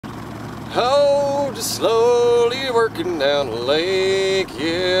Oh, just slowly working down the lake,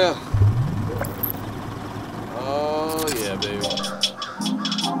 yeah. Oh, yeah, baby.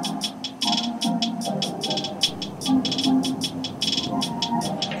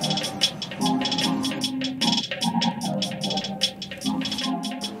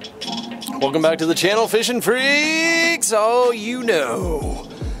 Welcome back to the channel, Fishing Freaks. Oh, you know,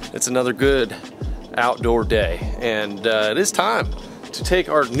 it's another good outdoor day, and it is time to take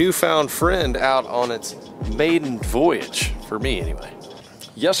our newfound friend out on its maiden voyage, for me anyway.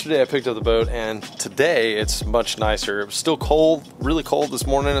 Yesterday I picked up the boat, and today it's much nicer. It was still cold, really cold this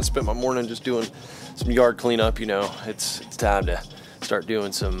morning. I spent my morning just doing some yard cleanup. You know, it's time to start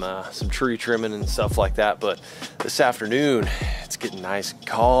doing some tree trimming and stuff like that. But this afternoon it's getting nice and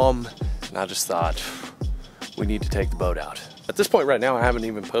calm, and I just thought we need to take the boat out. At this point right now, I haven't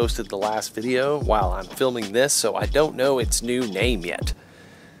even posted the last video while I'm filming this, so I don't know its new name yet.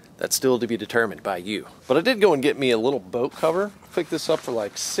 That's still to be determined by you. But I did go and get me a little boat cover. Picked this up for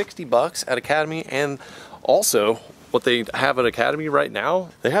like 60 bucks at Academy, and also what they have at Academy right now,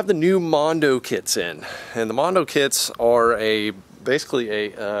 they have the new Mondo kits in. And the Mondo kits are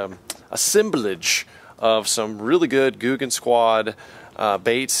basically a assemblage of some really good Googan Squad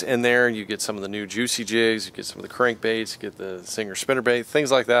baits in there. You get some of the new juicy jigs, you get some of the crankbaits, you get the Singer spinnerbait,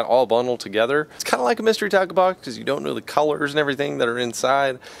 things like that, all bundled together. It's kind of like a mystery tackle box because you don't know the colors and everything that are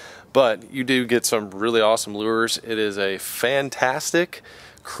inside, but you do get some really awesome lures. It is a fantastic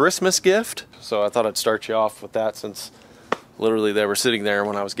Christmas gift, so I thought I'd start you off with that since literally they were sitting there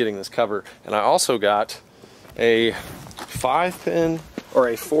when I was getting this cover. And I also got a 5-pin or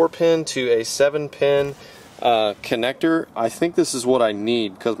a 4-pin to a 7-pin connector. I think this is what I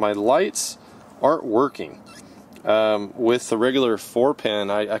need because my lights aren't working with the regular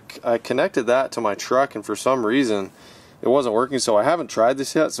 4-pin. I connected that to my truck, and for some reason it wasn't working, so I haven't tried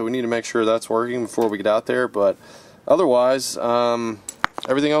this yet, so we need to make sure that's working before we get out there. But otherwise,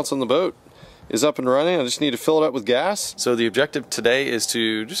 everything else on the boat is up and running. I just need to fill it up with gas. So the objective today is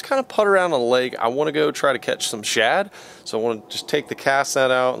to just kind of putt around on the lake. I want to go try to catch some shad. So I want to just take the cast net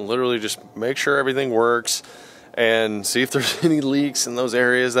out and literally just make sure everything works and see if there's any leaks in those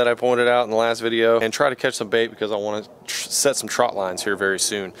areas that I pointed out in the last video, and try to catch some bait because I want to set some trot lines here very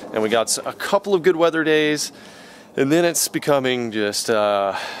soon. And we got a couple of good weather days, and then it's becoming just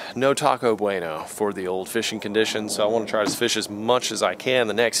no taco bueno for the old fishing conditions. So I want to try to fish as much as I can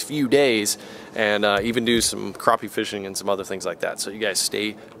the next few days, and even do some crappie fishing and some other things like that. So you guys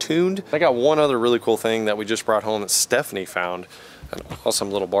stay tuned. I got one other really cool thing that we just brought home that Stephanie found, an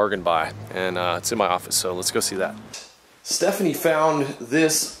awesome little bargain buy, and it's in my office, so let's go see that. Stephanie found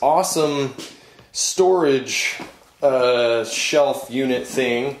this awesome storage shelf unit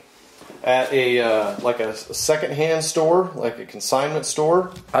thing at a like a secondhand store, like a consignment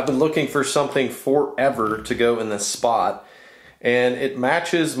store. I've been looking for something forever to go in this spot, and it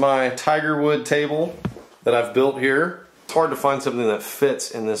matches my tiger wood table that I've built here. It's hard to find something that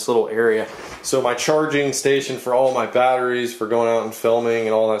fits in this little area. So my charging station for all my batteries for going out and filming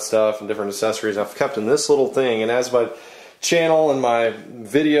and all that stuff and different accessories I've kept in this little thing. And as my channel and my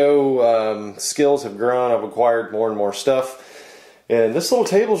video skills have grown, I've acquired more and more stuff. And this little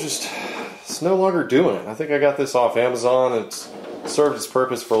table's just, it's no longer doing it. I think I got this off Amazon. It's served its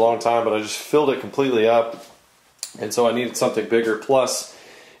purpose for a long time, but I just filled it completely up. And so I needed something bigger. Plus,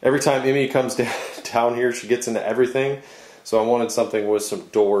 every time Emmy comes down here, she gets into everything. So I wanted something with some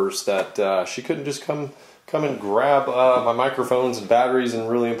doors that she couldn't just come and grab my microphones and batteries and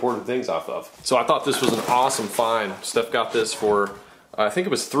really important things off of. So I thought this was an awesome find. Steph got this for, I think it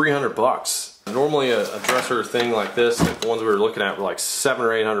was 300 bucks. Normally a dresser thing like this, like the ones we were looking at, were like 700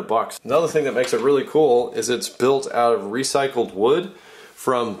 or 800 bucks. Another thing that makes it really cool is it's built out of recycled wood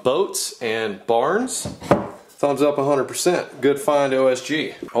from boats and barns. Thumbs up 100%. Good find,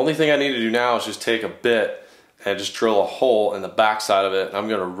 OSG. Only thing I need to do now is just take a bit and just drill a hole in the back side of it. And I'm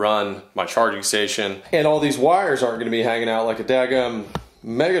gonna run my charging station. And all these wires aren't gonna be hanging out like a daggum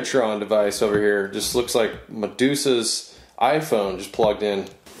Megatron device over here. Just looks like Medusa's iPhone just plugged in.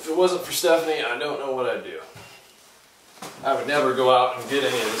 If it wasn't for Stephanie, I don't know what I'd do. I would never go out and get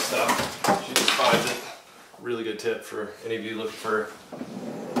any of this stuff. She just finds it. Really good tip for any of you looking for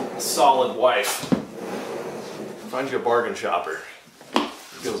a solid wife. Find you a bargain shopper.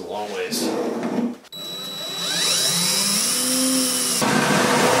 It goes a long ways. A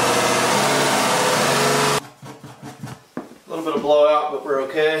little bit of blowout, but we're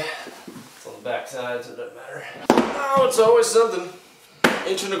okay. It's on the back side, so it doesn't matter. Oh, it's always something. 1.25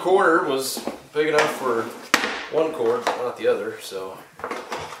 inches was big enough for one cord, but not the other, so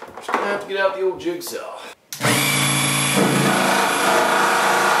just gonna have to get out the old jigsaw.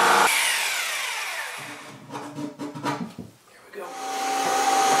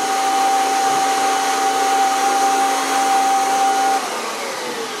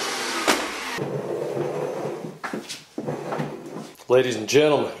 Ladies and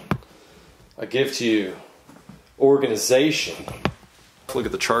gentlemen, I give to you organization. Look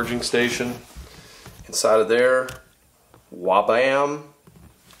at the charging station. Inside of there, wabam,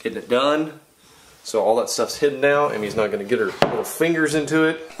 getting it done. So all that stuff's hidden now. Amy's not gonna get her little fingers into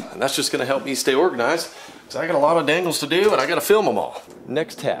it. And that's just gonna help me stay organized, because I got a lot of dangles to do and I gotta film them all.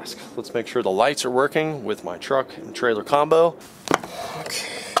 Next task, let's make sure the lights are working with my truck and trailer combo.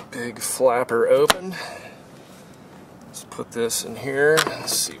 Okay, big flapper open. Let's put this in here.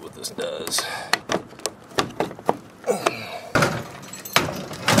 Let's see what this does.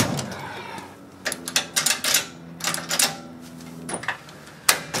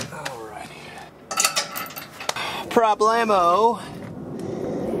 Problemo.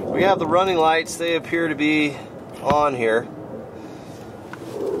 We have the running lights. They appear to be on here.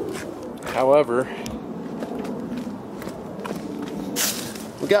 However,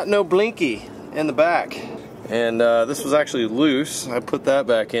 we got no blinky in the back. And this was actually loose. I put that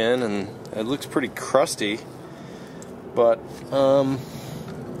back in and it looks pretty crusty. But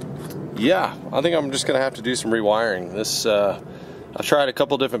yeah, I think I'm just gonna have to do some rewiring. This I tried a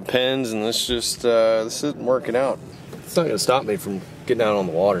couple different pins and this isn't working out. It's not gonna stop me from getting out on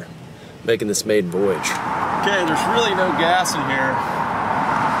the water, making this maiden voyage. Okay, there's really no gas in here,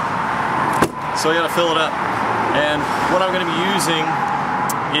 so I gotta fill it up. And what I'm gonna be using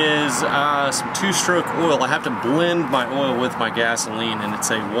is some two-stroke oil. I have to blend my oil with my gasoline, and it's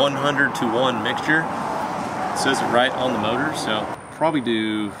a 100-to-1 mixture. It says it right on the motor, so probably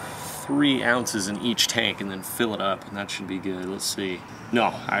do 3 ounces in each tank and then fill it up, and that should be good. Let's see.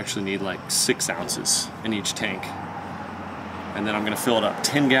 No, I actually need like 6 ounces in each tank. And then I'm gonna fill it up,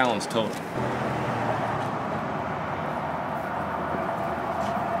 10 gallons total.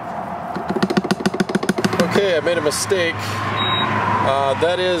 Okay, I made a mistake.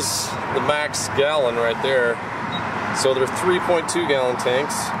 That is the max gallon right there. So they're 3.2 gallon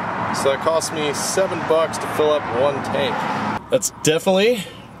tanks. So that cost me $7 to fill up 1 tank. That's definitely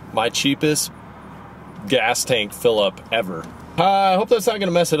my cheapest gas tank fill up ever. I hope that's not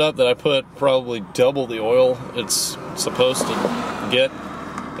gonna mess it up that I put probably double the oil it's supposed to get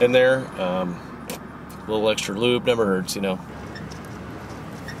in there. A little extra lube never hurts, you know.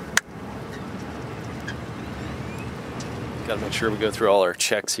 Gotta make sure we go through all our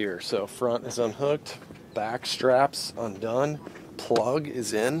checks here. So front is unhooked, back straps undone, plug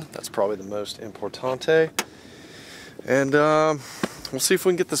is in. That's probably the most importante. And we'll see if we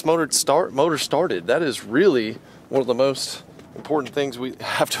can get this motor started. That is really one of the most important things we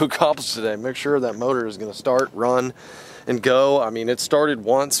have to accomplish today. Make sure that motor is going to start, run, and go. I mean, it started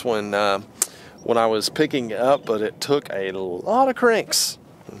once when I was picking it up, but it took a lot of cranks.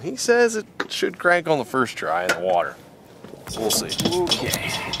 And he says it should crank on the first try in the water. So we'll see.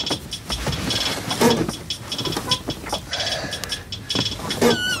 Okay.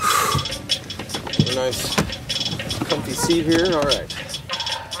 Nice comfy seat here. All right.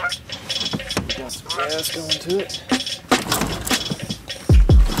 Got some gas going to it.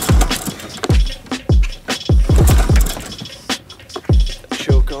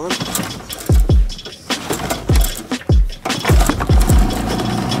 Choke on.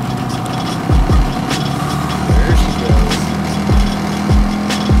 There she goes.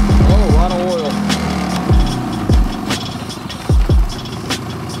 Oh, a lot of oil.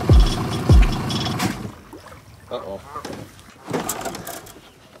 Uh-oh.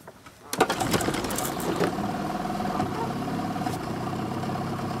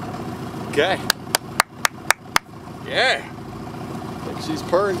 Okay. Yeah. I think she's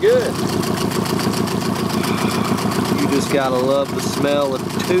purring good. You just gotta love the smell of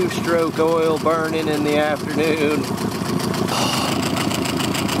two-stroke oil burning in the afternoon.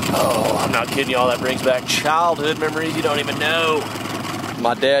 Oh, I'm not kidding y'all. That brings back childhood memories you don't even know.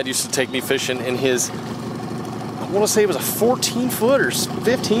 My dad used to take me fishing in his, I want to say it was a 14-foot or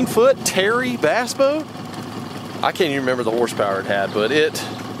 15-foot Terry bass boat. I can't even remember the horsepower it had, but it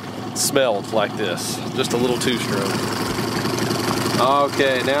smelled like this. Just a little two-stroke.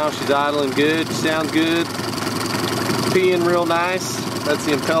 Okay, now she's idling good. Sounds good. Peeing real nice. That's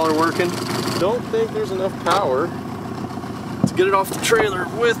the impeller working. Don't think there's enough power to get it off the trailer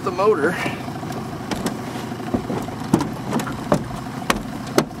with the motor.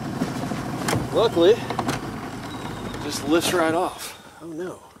 Luckily, it just lifts right off. Oh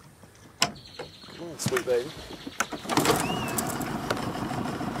no. Come on, sweet baby.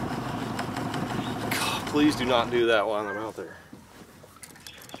 God, please do not do that while I'm out there.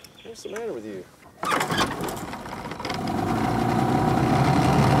 What's the matter with you?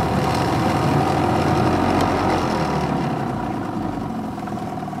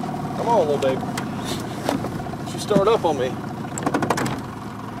 Come on, little baby. Don't you start up on me.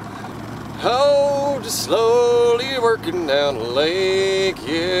 Oh, just slowly working down the lake,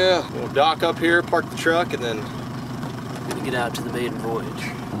 yeah. We'll dock up here, park the truck, and then gonna get out to the maiden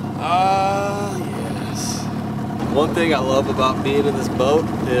voyage. Ah, yes. One thing I love about being in this boat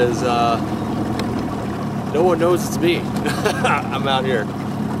is no one knows it's me. I'm out here.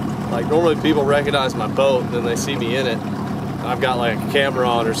 Like, normally people recognize my boat and then they see me in it. I've got like a camera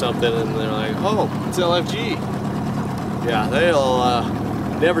on or something and they're like, oh, it's LFG. Yeah, they'll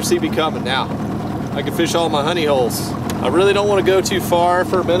never see me coming now. I can fish all my honey holes. I really don't want to go too far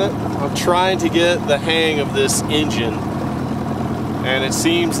for a minute. I'm trying to get the hang of this engine. And it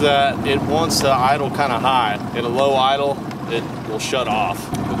seems that it wants to idle kind of high. In a low idle, it will shut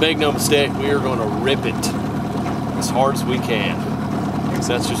off. But make no mistake, we are going to rip it as hard as we can. Because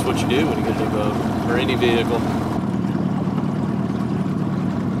that's just what you do when you get a new boat or any vehicle.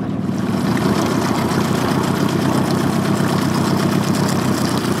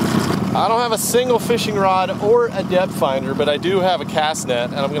 I don't have a single fishing rod or a depth finder, but I do have a cast net,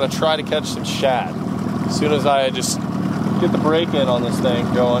 and I'm going to try to catch some shad as soon as I just get the break in on this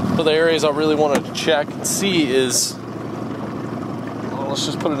thing going. So the areas I really wanted to check and see is, well, let's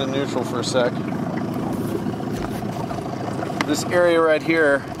just put it in neutral for a sec. This area right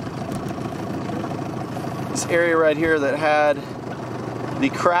here that had the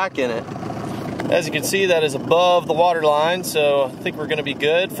crack in it. As you can see, that is above the water line, so I think we're gonna be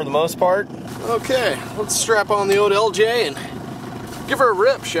good for the most part. Okay, let's strap on the old LJ and give her a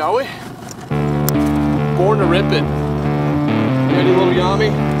rip, shall we? Born to rip it. You ready, little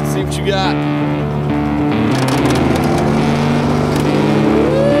Yami? Let's see what you got.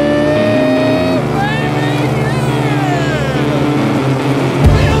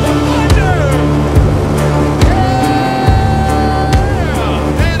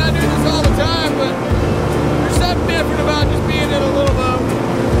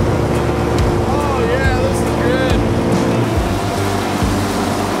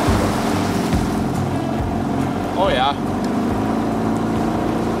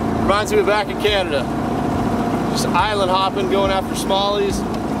 Reminds me of back in Canada. Just island hopping, going after smallies.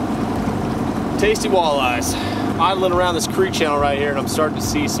 Tasty walleyes. Idling around this creek channel right here, and I'm starting to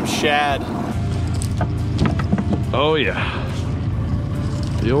see some shad. Oh yeah.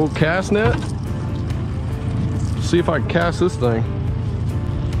 The old cast net. See if I can cast this thing.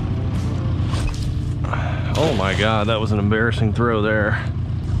 Oh my God, that was an embarrassing throw there.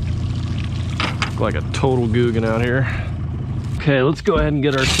 Like a total Googan out here. Okay, let's go ahead and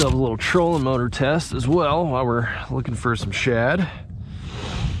get ourselves a little trolling motor test as well while we're looking for some shad.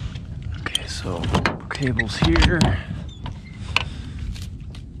 Okay, so cables here.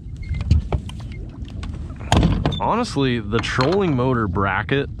 Honestly, the trolling motor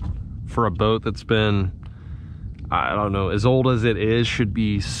bracket for a boat that's been, I don't know, as old as it is, should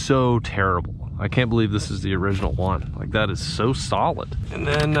be so terrible. I can't believe this is the original one. Like, that is so solid. And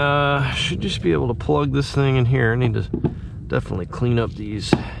then should just be able to plug this thing in here. I need to definitely clean up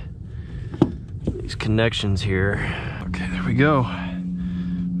these connections here. Okay, there we go.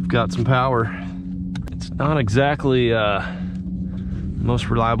 We've got some power. It's not exactly the most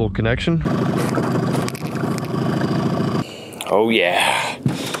reliable connection. Oh yeah.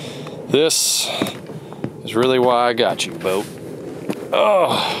 This is really why I got you, boat.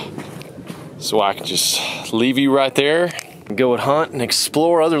 Oh. So I can just leave you right there and go and hunt and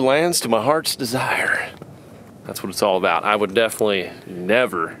explore other lands to my heart's desire. That's what it's all about. I would definitely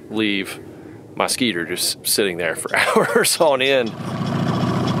never leave my Skeeter just sitting there for hours on end.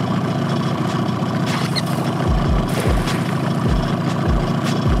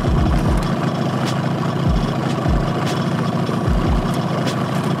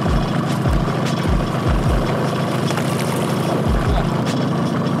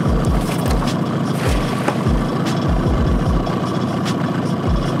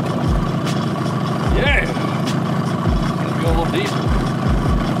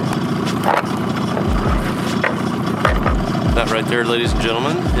 There, ladies and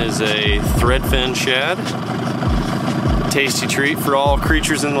gentlemen, is a threadfin shad. Tasty treat for all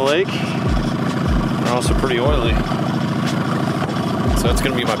creatures in the lake. They're also pretty oily. So that's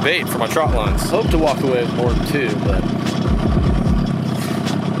gonna be my bait for my trot lines. Hope to walk away with more than two, but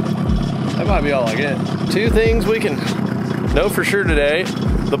that might be all I get. Two things we can know for sure today.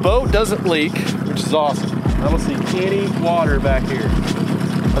 The boat doesn't leak, which is awesome. I don't see any water back here.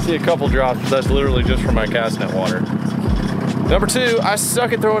 I see a couple drops, but that's literally just from my cast net water. Number two, I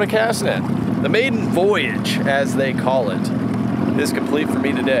suck at throwing a cast net. The maiden voyage, as they call it, is complete for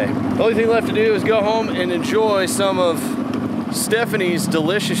me today. The only thing left to do is go home and enjoy some of Stephanie's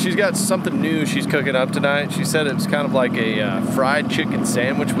delicious. She's got something new she's cooking up tonight. She said it was kind of like a fried chicken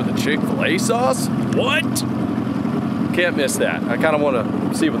sandwich with a Chick-fil-A sauce. What? Can't miss that. I kind of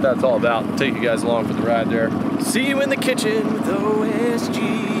want to see what that's all about. Take you guys along for the ride there. See you in the kitchen with OSG.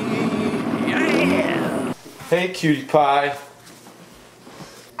 Yeah! Hey, cutie pie.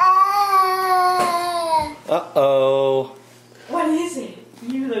 Uh-oh. What is it?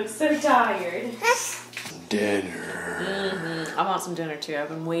 You look so tired. Dinner. I want some dinner too. I've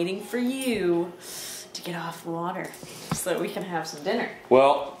been waiting for you to get off the water so that we can have some dinner.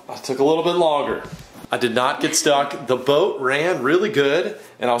 Well, it took a little bit longer. I did not get stuck. The boat ran really good,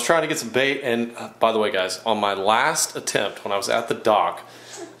 and I was trying to get some bait. And by the way, guys, on my last attempt when I was at the dock,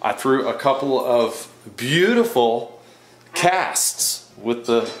 I threw a couple of beautiful casts with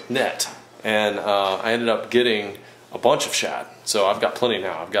the net, and I ended up getting a bunch of shad. So I've got plenty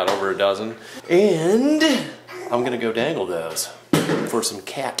now. I've got over a dozen, and I'm gonna go dangle those for some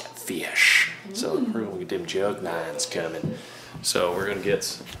catfish. So we're gonna get them juglines coming. So we're gonna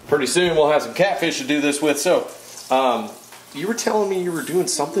get, pretty soon we'll have some catfish to do this with. So you were telling me you were doing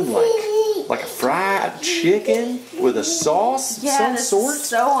something like a fried chicken with a sauce of some sort? Yeah,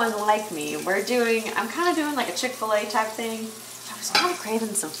 so unlike me. I'm kind of doing like a Chick-fil-A type thing. I was kind of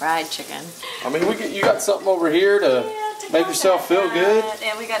craving some fried chicken. I mean, you got something over here to make yourself feel good?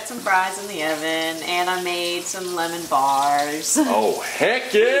 And we got some fries in the oven, and I made some lemon bars. Oh,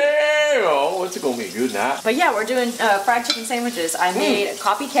 heck yeah! Oh, it's gonna be a good night. But yeah, we're doing fried chicken sandwiches. I made a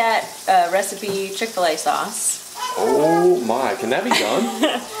copycat recipe Chick-fil-A sauce. Oh my, can that be done?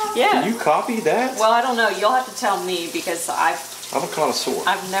 Yeah. Can you copy that? Well, I don't know. You'll have to tell me because I'm a connoisseur.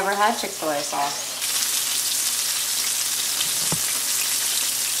 I've never had Chick-fil-A sauce.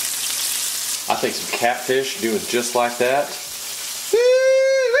 I think some catfish doing just like that.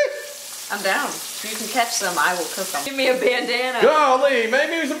 I'm down. If you can catch some, I will cook them. Give me a bandana. Golly, make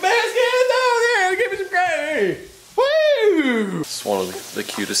me some baskets. Oh yeah, give me some gravy. Woo! It's one of the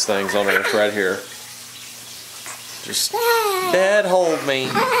cutest things on earth right here. Just, Dad, hold me.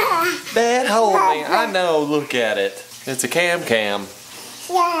 Dad, hold me. I know, look at it. It's a cam. Some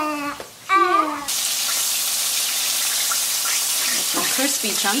crispy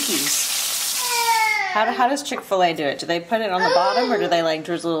chunkies. How does Chick-fil-A do it? Do they put it on the bottom or do they like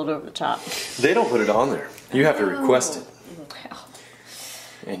drizzle it over the top? They don't put it on there. You have to request it. Well.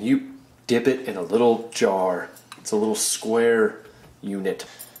 And you dip it in a little jar. It's a little square unit.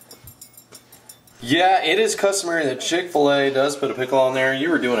 Yeah, it is customary that Chick-fil-A does put a pickle on there. You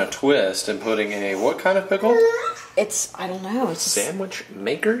were doing a twist and putting a, what kind of pickle? I don't know. It's Sandwich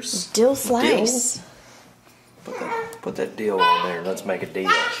makers? dill slice. Dill? Put that deal on there and let's make a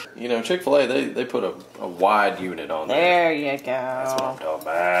deal. You know, Chick-fil-A, they put a wide unit on there. There you go. That's what I'm talking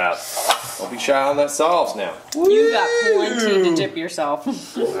about. Don't be shy on that sauce now. You got plenty to dip yourself.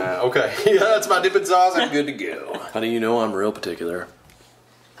 Okay, yeah, that's my dipping sauce. I'm good to go. Honey, you know I'm real particular.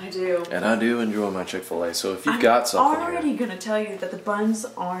 I do. And I do enjoy my Chick-fil-A, so if you've got something I'm already going to tell you that the buns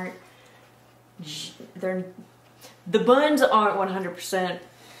aren't 100%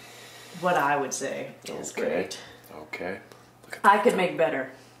 what I would say is great. Okay. I could make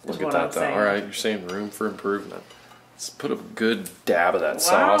better. Look at that, though. All right, you're saying room for improvement. Let's put a good dab of that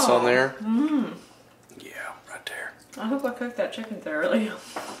sauce on there. Mm. Yeah, right there. I hope I cooked that chicken thoroughly. What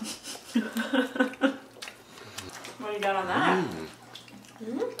do you got on that?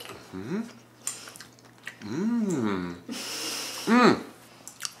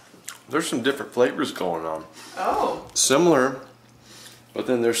 There's some different flavors going on. Oh. Similar, but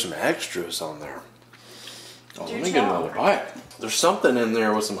then there's some extras on there. Oh, let me get another bite. There's something in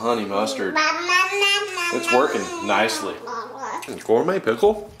there with some honey mustard. It's working nicely. Gourmet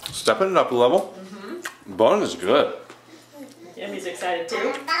pickle, stepping it up a level. Bun is good. Yeah, he's excited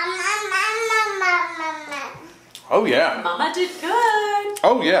too. Oh yeah. Mama did good.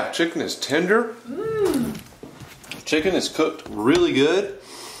 Oh yeah, chicken is tender. Chicken is cooked really good.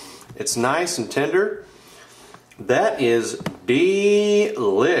 It's nice and tender. That is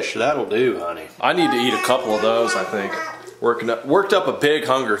delish. That'll do, honey. I need to eat a couple of those, I think. Worked up a big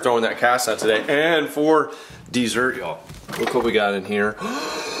hunger throwing that cast out today. And for dessert, y'all, look what we got in here.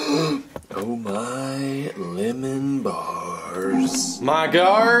 Oh my, lemon bars. My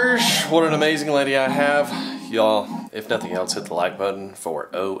gosh, what an amazing lady I have. Y'all, if nothing else, hit the like button for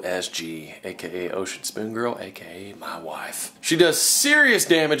OSG, aka Ocean Spoon Girl, aka my wife. She does serious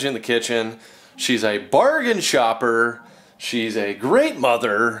damage in the kitchen. She's a bargain shopper. She's a great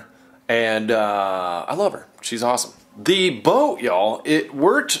mother. And I love her. She's awesome. The boat, y'all, it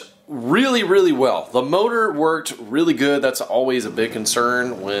worked really, really well. The motor worked really good. That's always a big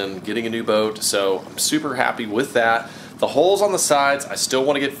concern when getting a new boat. So I'm super happy with that. The holes on the sides, I still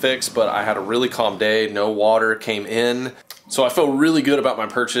want to get fixed, but I had a really calm day. No water came in. So I feel really good about my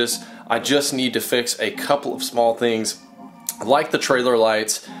purchase. I just need to fix a couple of small things like the trailer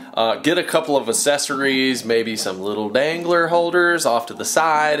lights, get a couple of accessories, maybe some little dangler holders off to the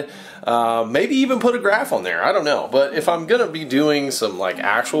side, maybe even put a graph on there, I don't know. But if I'm gonna be doing some like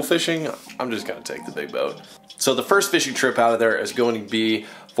actual fishing, I'm just gonna take the big boat. So the first fishing trip out of there is going to be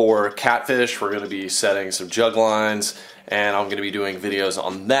for catfish. We're gonna be setting some jug lines, and I'm gonna be doing videos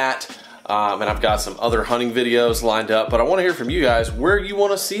on that. And I've got some other hunting videos lined up, but I wanna hear from you guys where you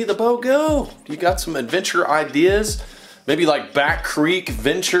wanna see the boat go. You got some adventure ideas? Maybe like Back Creek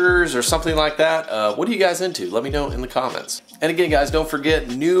Ventures or something like that. What are you guys into? Let me know in the comments. And again, guys, don't forget,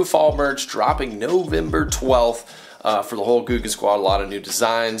 new fall merch dropping November 12th for the whole Googan Squad. A lot of new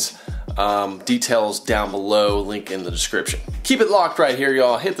designs. Details down below, link in the description. Keep it locked right here,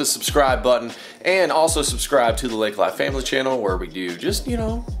 y'all. Hit the subscribe button, and also subscribe to the Lake Life Family channel, where we do just, you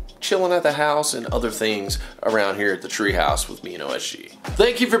know, chilling at the house and other things around here at the treehouse with me and OSG.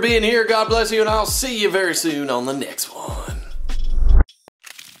 Thank you for being here. God bless you, and I'll see you very soon on the next one.